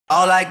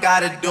All I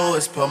gotta do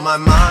is put my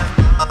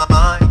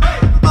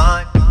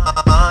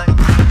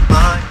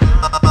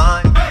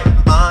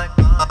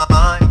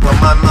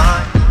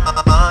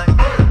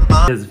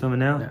Is it filming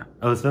now? Yeah.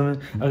 Oh, it's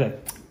filming? Okay.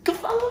 Come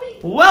follow me.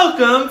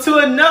 Welcome to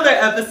another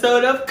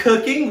episode of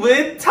Cooking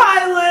with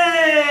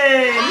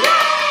Tylan.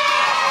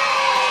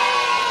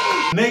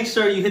 Make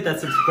sure you hit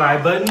that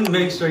subscribe button.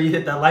 Make sure you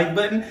hit that like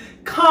button.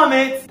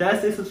 Comment. Did I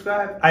say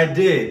subscribe? I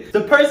did.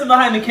 The person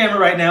behind the camera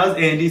right now is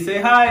Andy.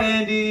 Say hi,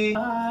 Andy.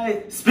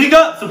 Hi. Speak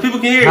up so people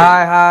can hear you.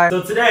 Hi.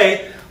 So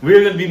today,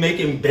 we're going to be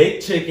making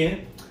baked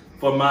chicken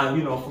for my,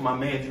 for my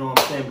man, you know what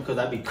I'm saying? Because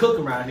I be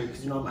cooking around here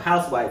because, I'm a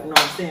housewife. You know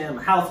what I'm saying? I'm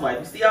a housewife.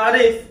 You see all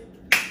this?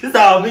 This is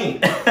all me.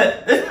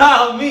 This is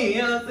all me,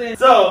 you know what I'm saying?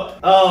 So,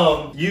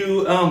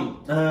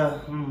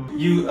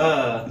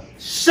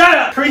 shut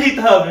up! Preheat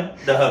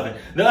the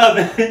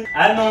oven.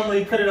 I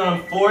normally put it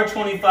on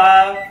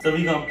 425. So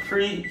we gonna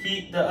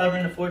preheat the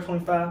oven to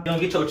 425. You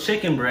gonna get your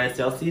chicken breast.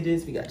 Y'all see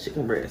this? We got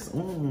chicken breast.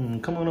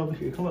 Come on over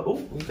here, come on.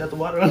 Oh, we got the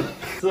water on.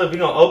 So if you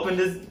gonna open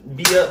this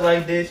beat up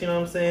like this, you know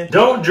what I'm saying?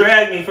 Don't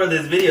drag me for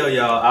this video,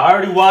 y'all. I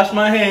already washed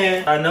my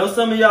hands. I know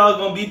some of y'all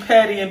gonna be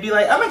petty and be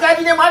like, oh my God,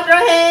 you didn't wash your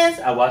hands.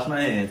 I washed my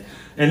hands.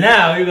 And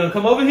now you're gonna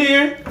come over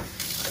here.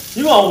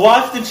 You're gonna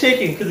wash the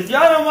chicken. Cause if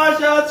y'all don't wash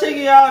y'all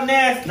chicken, y'all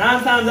nasty.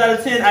 9 times out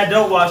of 10, I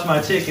don't wash my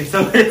chicken.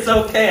 So it's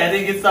okay. I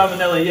didn't get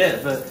salmonella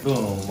yet. But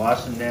boom,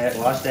 wash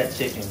that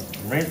chicken.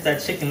 Rinse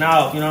that chicken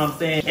off, you know what I'm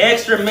saying?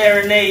 Extra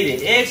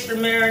marinated.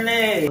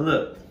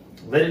 Look,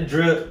 let it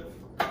drip.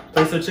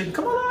 Place your chicken.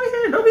 Come on over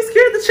here. Don't be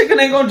scared. The chicken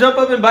ain't gonna jump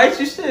up and bite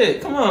you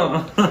shit. Come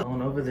on.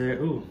 On over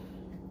there. Ooh.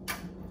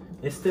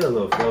 It's still a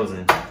little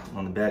frozen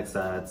on the back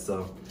side.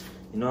 So,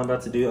 you know what I'm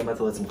about to do? I'm about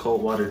to let some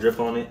cold water drip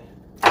on it.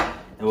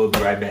 And we'll be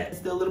right back. It's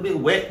still a little bit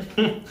wet.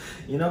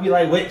 We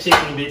like wet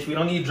chicken, bitch. We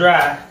don't need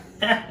dry.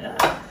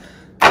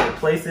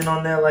 Place it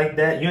on there like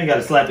that. You ain't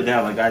gotta slap it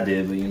down like I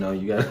did, but you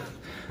gotta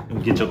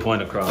get your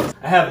point across.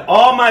 I have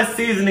all my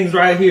seasonings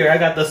right here. I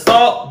got the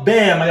salt,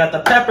 bam. I got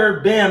the pepper,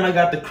 bam. I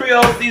got the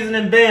Creole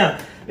seasoning,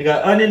 bam. I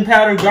got onion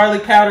powder,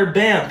 garlic powder,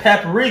 bam.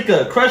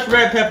 Paprika, crushed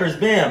red peppers,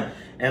 bam.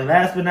 And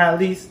last but not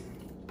least,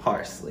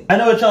 parsley. I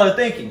know what y'all are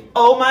thinking.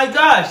 Oh my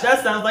gosh,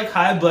 that sounds like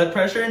high blood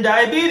pressure and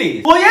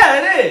diabetes. Well, yeah,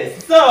 it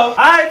is. So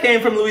I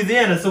came from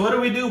Louisiana, so what do?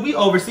 We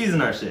over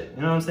season our shit.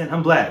 You know what I'm saying?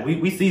 I'm black.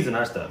 We season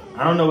our stuff.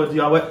 I don't know what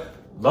y'all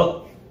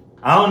look.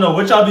 I don't know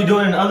what y'all be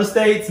doing in other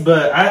states,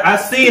 but I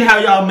seen how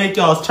y'all make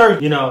y'all's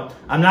turkey.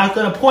 I'm not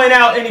gonna point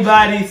out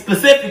anybody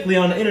specifically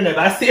on the internet,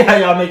 but I see how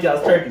y'all make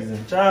y'all's turkeys.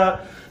 And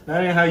child,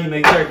 that ain't how you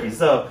make turkeys.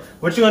 So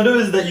what you're gonna do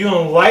is that you're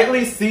gonna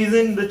lightly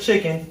season the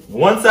chicken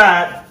one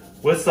side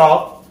with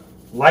salt.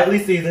 Lightly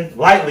seasoned,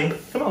 lightly.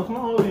 Come on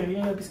over here, you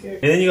ain't gotta be scared.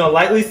 And then you're gonna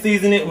lightly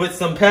season it with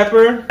some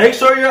pepper. Make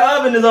sure your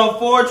oven is on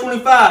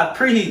 425,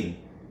 preheating.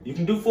 You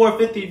can do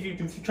 450 if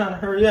you're trying to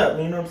hurry up,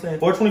 you know what I'm saying?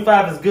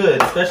 425 is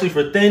good, especially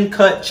for thin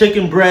cut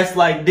chicken breasts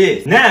like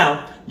this.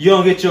 Now, you're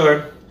gonna get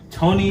your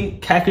Tony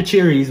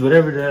Cacacheries,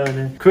 whatever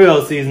the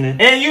Creole seasoning,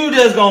 and you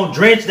just gonna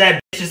drench that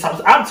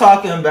bitch. I'm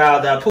talking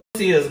about that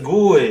pussy is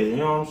good, you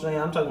know what I'm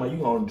saying? I'm talking about you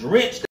gonna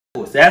drench that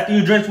pussy. After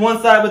you drench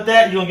one side with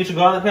that, you're gonna get your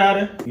garlic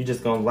powder. You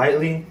just gonna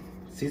lightly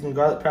season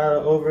garlic powder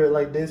over it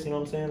like this, you know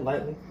what I'm saying?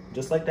 Lightly.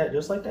 Just like that.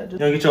 You're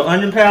gonna get your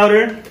onion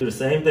powder. Do the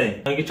same thing.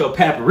 You're gonna get your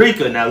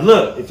paprika. Now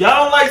look, if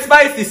y'all don't like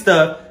spicy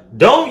stuff,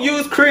 don't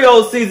use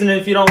Creole seasoning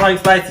if you don't like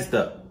spicy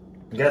stuff.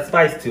 You got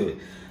spice to it.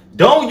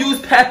 Don't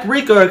use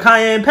paprika or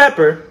cayenne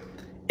pepper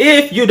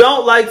if you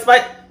don't like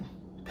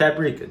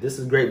paprika. This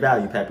is great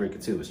value paprika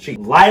too. It's cheap.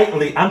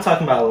 Lightly, I'm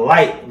talking about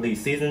lightly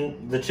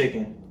season the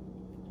chicken.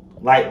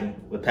 Lightly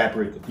with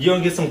paprika. You're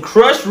gonna get some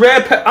crushed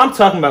red pepper. I'm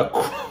talking about.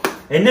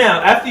 And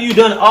now, after you've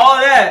done all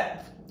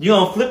that, you're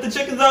gonna flip the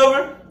chickens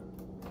over,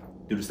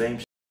 do the same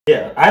shit.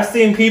 Yeah, I've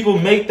seen people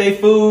make their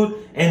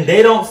food and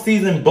they don't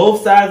season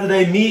both sides of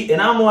their meat,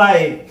 and I'm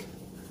like,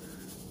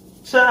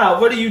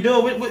 child, what are you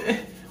doing?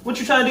 What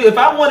you trying to do? If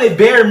I wanted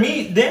bare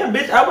meat, damn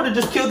bitch, I would have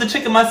just killed the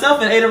chicken myself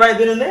and ate it right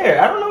then and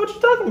there. I don't know what you're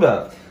talking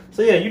about.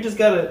 So yeah, you just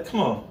gotta, come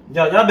on.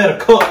 Y'all better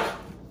cook.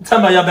 I'm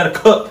talking about y'all better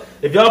cook.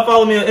 If y'all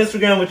follow me on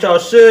Instagram, which y'all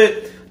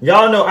should,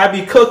 y'all know I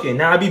be cooking.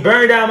 Now, I be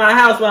burning down my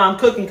house while I'm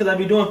cooking because I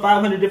be doing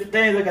 500 different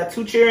things. I got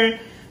 2 children,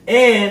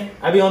 and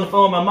I be on the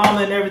phone with my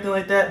mama and everything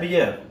like that. But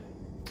yeah,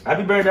 I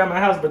be burning down my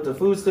house, but the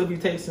food still be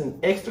tasting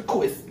extra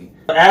crispy.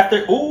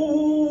 After,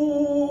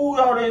 ooh,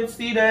 y'all didn't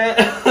see that.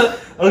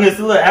 Okay,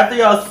 so look, after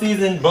y'all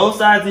season both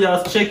sides of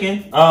y'all's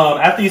chicken,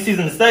 after you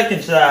season the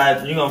second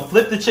side, you're gonna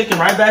flip the chicken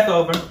right back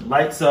over,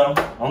 like so,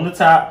 on the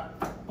top,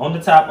 on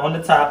the top, on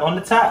the top, on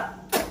the top,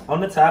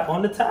 on the top,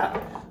 on the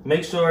top.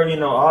 Make sure,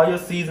 all your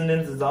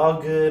seasonings is all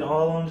good,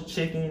 all on the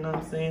chicken, you know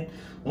what I'm saying?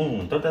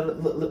 Don't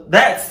that look,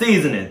 that's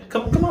seasoning.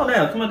 Come on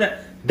down.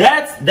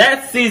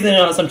 That's seasoning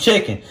on some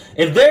chicken.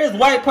 If there's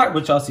white part,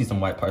 which y'all see some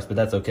white parts, but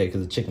that's okay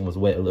because the chicken was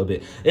wet a little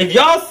bit. If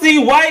y'all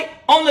see white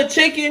on the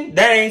chicken,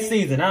 that ain't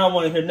seasoned. I don't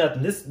want to hear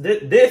nothing. This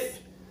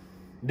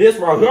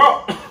right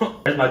here.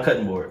 There's my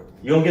cutting board.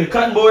 You're gonna get a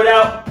cutting board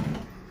out.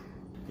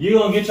 You're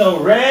gonna get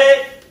your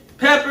red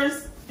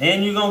peppers,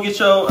 and you're gonna get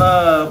your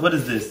what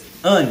is this?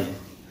 Onion.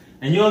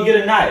 and you'll get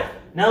a knife.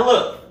 Now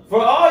look,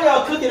 for all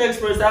y'all cooking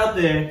experts out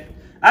there,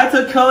 I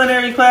took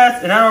culinary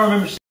class and I don't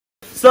remember shit.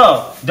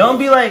 So don't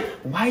be like,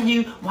 why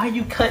you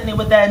cutting it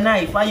with that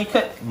knife? Why you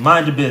cut?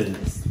 Mind your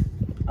business.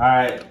 All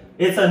right,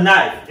 it's a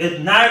knife.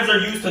 Knives are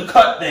used to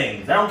cut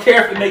things. I don't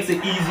care if it makes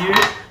it easier.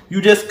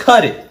 You just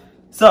cut it.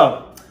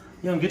 So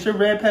you gonna get your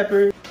red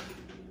pepper.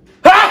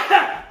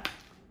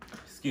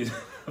 Excuse me.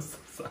 I'm so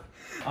sorry.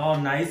 All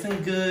nice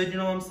and good. You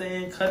know what I'm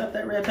saying? Cut up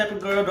that red pepper,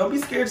 girl. Don't be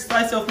scared to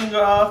slice your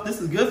finger off.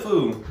 This is good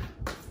food.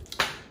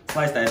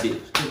 Slice that bitch.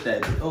 Get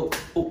that bitch.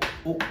 Oh.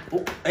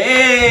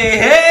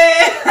 Hey.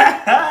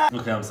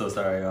 Okay, I'm so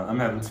sorry, y'all. I'm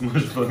having too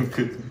much fun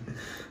cooking.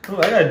 Oh,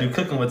 I gotta do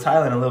cooking with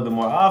Tylan a little bit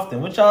more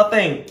often. What y'all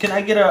think? Can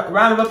I get a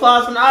round of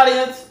applause from the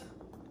audience?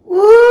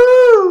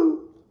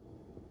 Woo!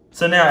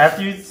 So now,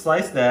 after you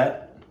slice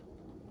that,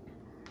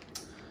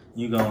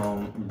 you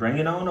gonna bring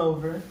it on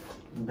over,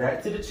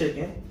 back to the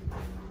chicken.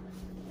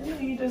 And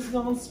then you just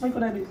gonna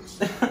sprinkle that bitch.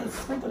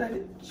 Sprinkle that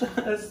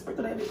bitch.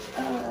 Sprinkle that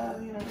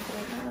bitch. You know,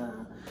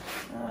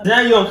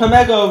 now you're gonna come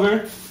back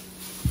over,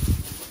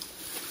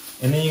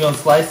 and then you're gonna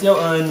slice your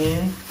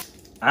onion.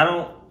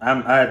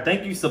 I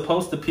think you're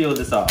supposed to peel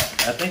this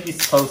off. I think you're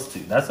supposed to.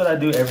 That's what I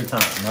do every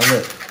time. Now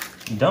look,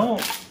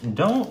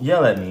 don't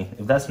yell at me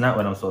if that's not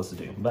what I'm supposed to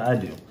do, but I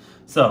do.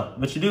 So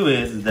what you do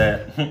is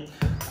that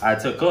I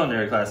took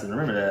culinary classes.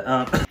 Remember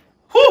that.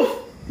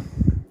 Whew.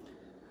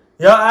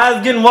 Y'all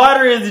eyes getting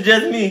watery? Is it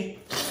just me?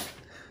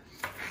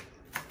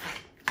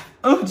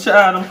 Oh,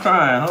 child, I'm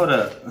crying. Hold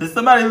up. Did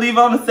somebody leave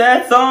on a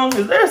sad song?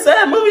 Is there a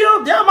sad movie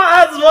on? Yeah, my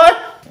eyes is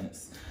watering.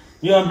 Yes.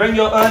 You gonna bring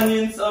your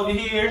onions over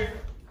here.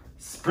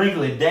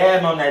 Sprinkle it.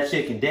 Dab on that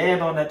chicken.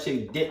 Dab on that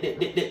chicken.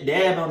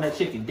 Dab on that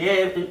chicken.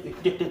 Dab.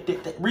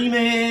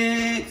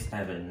 Remix.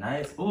 Have a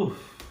nice. Oof.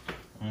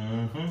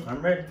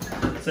 I'm ready.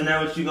 So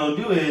now what you gonna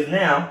do is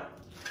now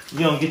you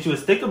gonna get you a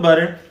stick of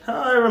butter.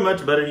 However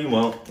much butter you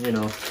want. You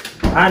know,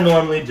 I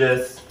normally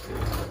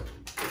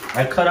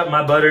I cut up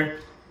my butter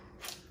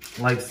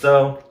like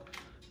so,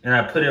 and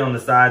I put it on the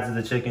sides of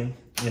the chicken,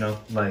 you know,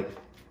 like,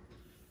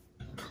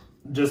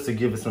 just to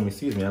give it some,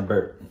 excuse me, I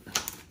burped.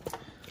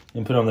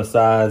 And put it on the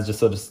sides just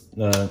so this,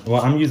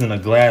 well, I'm using a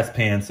glass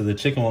pan so the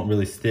chicken won't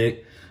really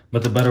stick,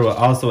 but the butter will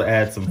also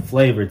add some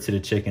flavor to the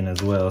chicken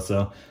as well.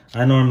 So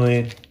I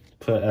normally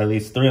put at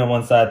least 3 on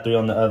one side, 3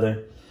 on the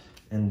other,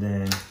 and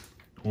then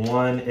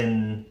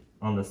 1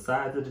 on the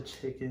sides of the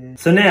chicken.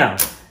 So now,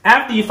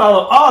 after you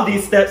follow all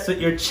these steps with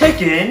your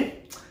chicken,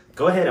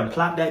 go ahead and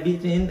plop that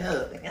bitch in the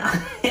oven.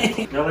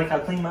 Y'all like how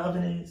clean my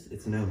oven is?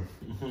 It's new.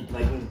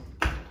 Like,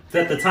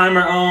 set the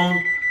timer on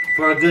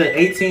for a good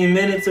 18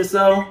 minutes or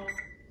so.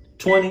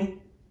 20.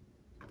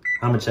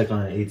 I'm gonna check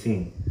on it at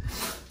 18.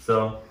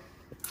 So,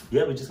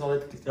 yeah, we just gonna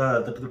let we gonna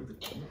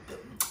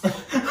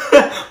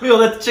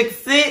let the chicken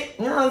sit.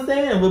 You know what I'm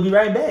saying? We'll be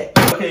right back.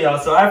 Okay, y'all.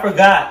 So I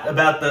forgot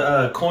about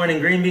the corn and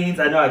green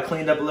beans. I know I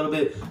cleaned up a little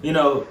bit. You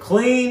know,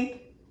 clean.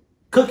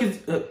 Cook is,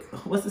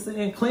 what's the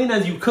saying? Clean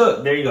as you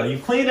cook. There you go. You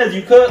clean as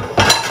you cook.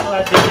 So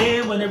at the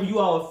end, whenever you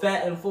all are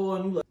fat and full,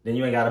 and then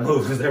you ain't gotta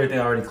move because everything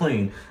already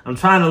clean. I'm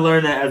trying to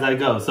learn that as I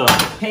go. So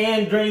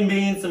canned green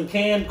beans, some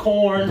canned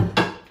corn.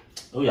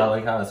 Oh, y'all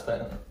like how it's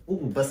fat. Ooh,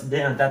 bust it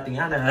down,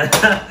 Tatiana.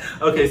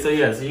 Okay, so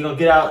yeah, so you're gonna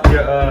get out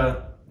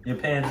your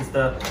pans and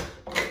stuff.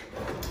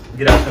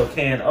 Get out your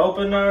can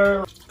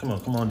opener. Come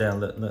on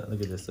down. Look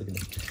at this. Look at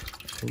this.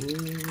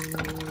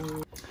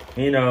 Ooh.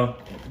 You know,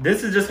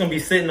 this is just gonna be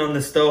sitting on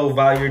the stove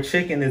while your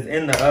chicken is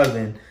in the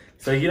oven.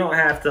 So you don't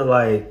have to,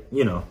 like,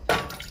 you know,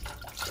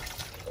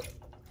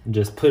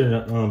 just put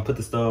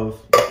the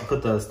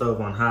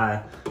stove on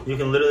high. You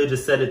can literally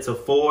just set it to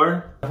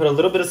 4. I put a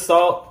little bit of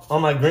salt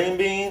on my green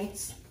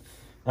beans.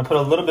 I put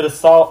a little bit of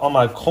salt on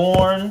my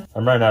corn.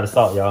 I'm running out of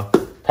salt, y'all.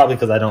 Probably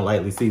because I don't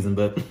lightly season,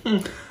 but.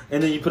 And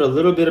then you put a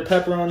little bit of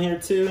pepper on here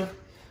too.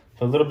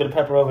 Put a little bit of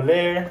pepper over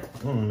there.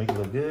 Make it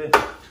look good.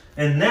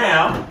 And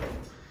now,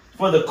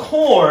 for the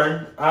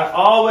corn, I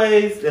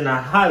always, and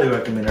I highly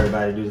recommend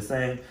everybody do the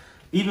same.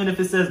 Even if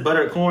it says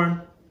buttered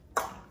corn,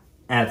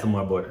 add some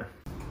more butter.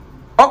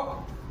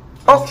 Oh.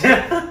 All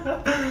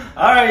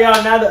right,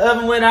 y'all, now the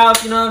oven went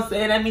out, you know what I'm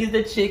saying? That means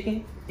the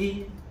chicken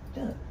is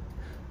done.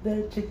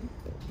 The chicken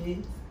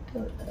is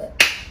done.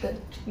 The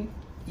chicken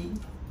is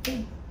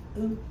done.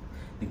 Ooh.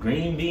 The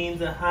green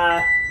beans are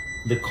hot.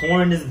 The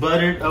corn is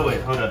buttered. Oh, wait,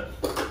 hold up.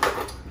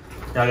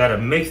 Y'all gotta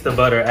mix the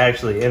butter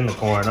actually in the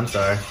corn. I'm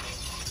sorry.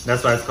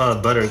 That's why it's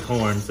called buttered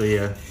corn. So,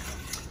 yeah.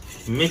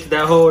 Mix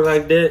that whole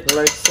like that,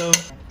 like so.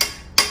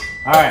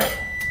 All right.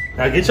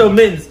 Now get your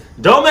mittens.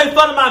 Don't make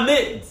fun of my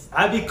mittens.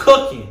 I be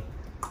cooking.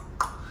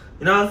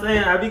 You know what I'm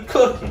saying? I be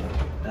cooking.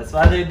 That's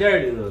why they're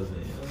dirty a little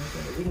bit. You know what I'm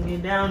saying? We can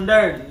get down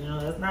dirty. You know,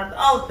 that's not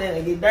the only thing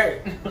that get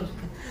dirty.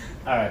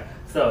 All right.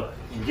 So,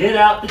 get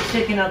out the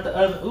chicken out the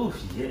oven. Ooh,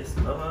 yes,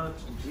 Lord.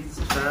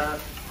 Jesus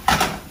Christ.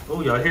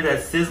 Ooh, y'all hear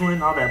that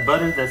sizzling? All that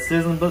butter, that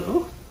sizzling butter.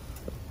 Ooh.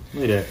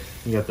 Look at that.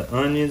 You got the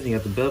onions, you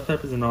got the bell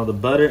peppers, and all the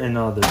butter, and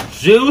all the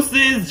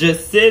juices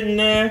just sitting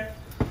there.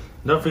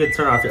 Don't forget to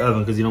turn off your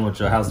oven because you don't want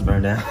your house to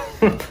burn down.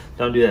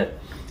 Don't do that.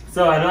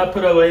 So, I know I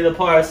put away the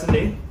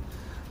parsley.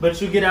 But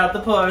you get out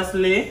the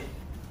parsley.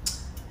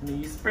 And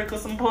then you sprinkle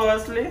some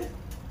parsley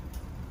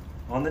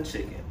on the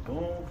chicken.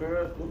 Boom,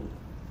 girl. Ooh.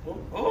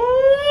 Ooh.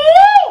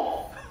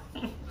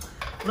 Ooh.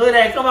 Look at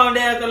that. Come on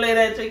down. Go look at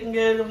that chicken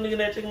good. Look at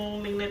that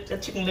chicken. Look at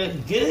that chicken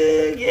look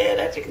good. Yeah,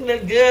 that chicken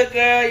look good,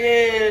 girl.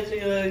 Yeah, that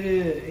chicken look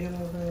good. You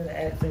know, the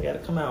accent gotta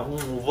come out.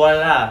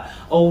 Voila.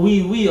 Oh,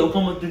 oui. Oh,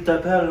 comment tu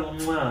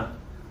t'appelles? Moi.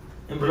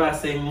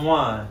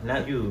 Embrassez-moi.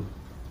 Not you.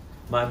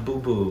 My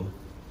boo-boo.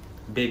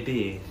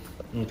 Baby.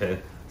 Okay.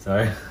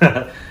 Sorry.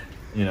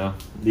 You know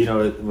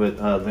what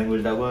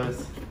language that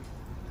was?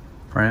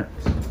 France.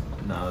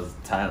 No, it was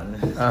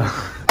Tylan.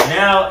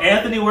 Now,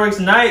 Anthony works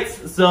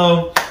nights,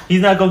 so he's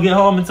not gonna get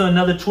home until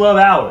another 12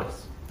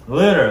 hours.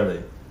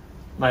 Literally.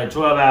 Like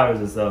 12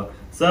 hours or so.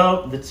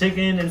 So, the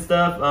chicken and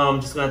stuff,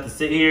 just gonna have to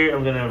sit here.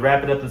 I'm gonna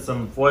wrap it up in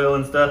some foil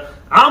and stuff.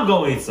 I'm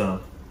gonna eat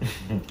some.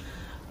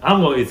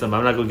 I'm gonna eat some.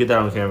 I'm not gonna get that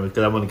on camera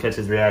because I want to catch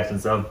his reaction.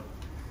 So,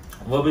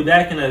 we'll be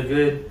back in a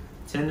good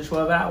 10 to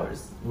 12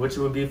 hours, which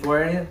would be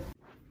 4 a.m.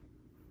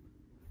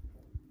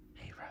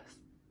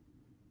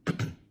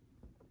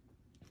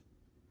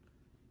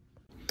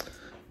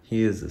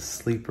 He is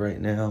asleep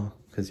right now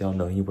because y'all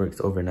know he works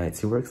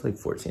overnights. He works like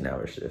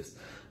 14-hour shifts.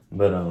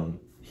 But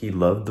he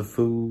loved the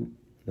food.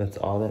 That's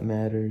all that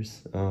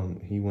matters.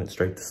 He went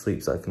straight to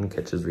sleep so I couldn't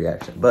catch his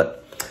reaction.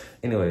 But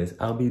anyways,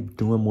 I'll be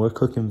doing more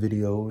cooking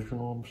videos, you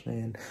know what I'm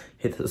saying?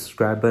 Hit the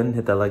subscribe button,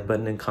 hit that like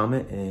button, and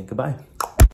comment, and goodbye.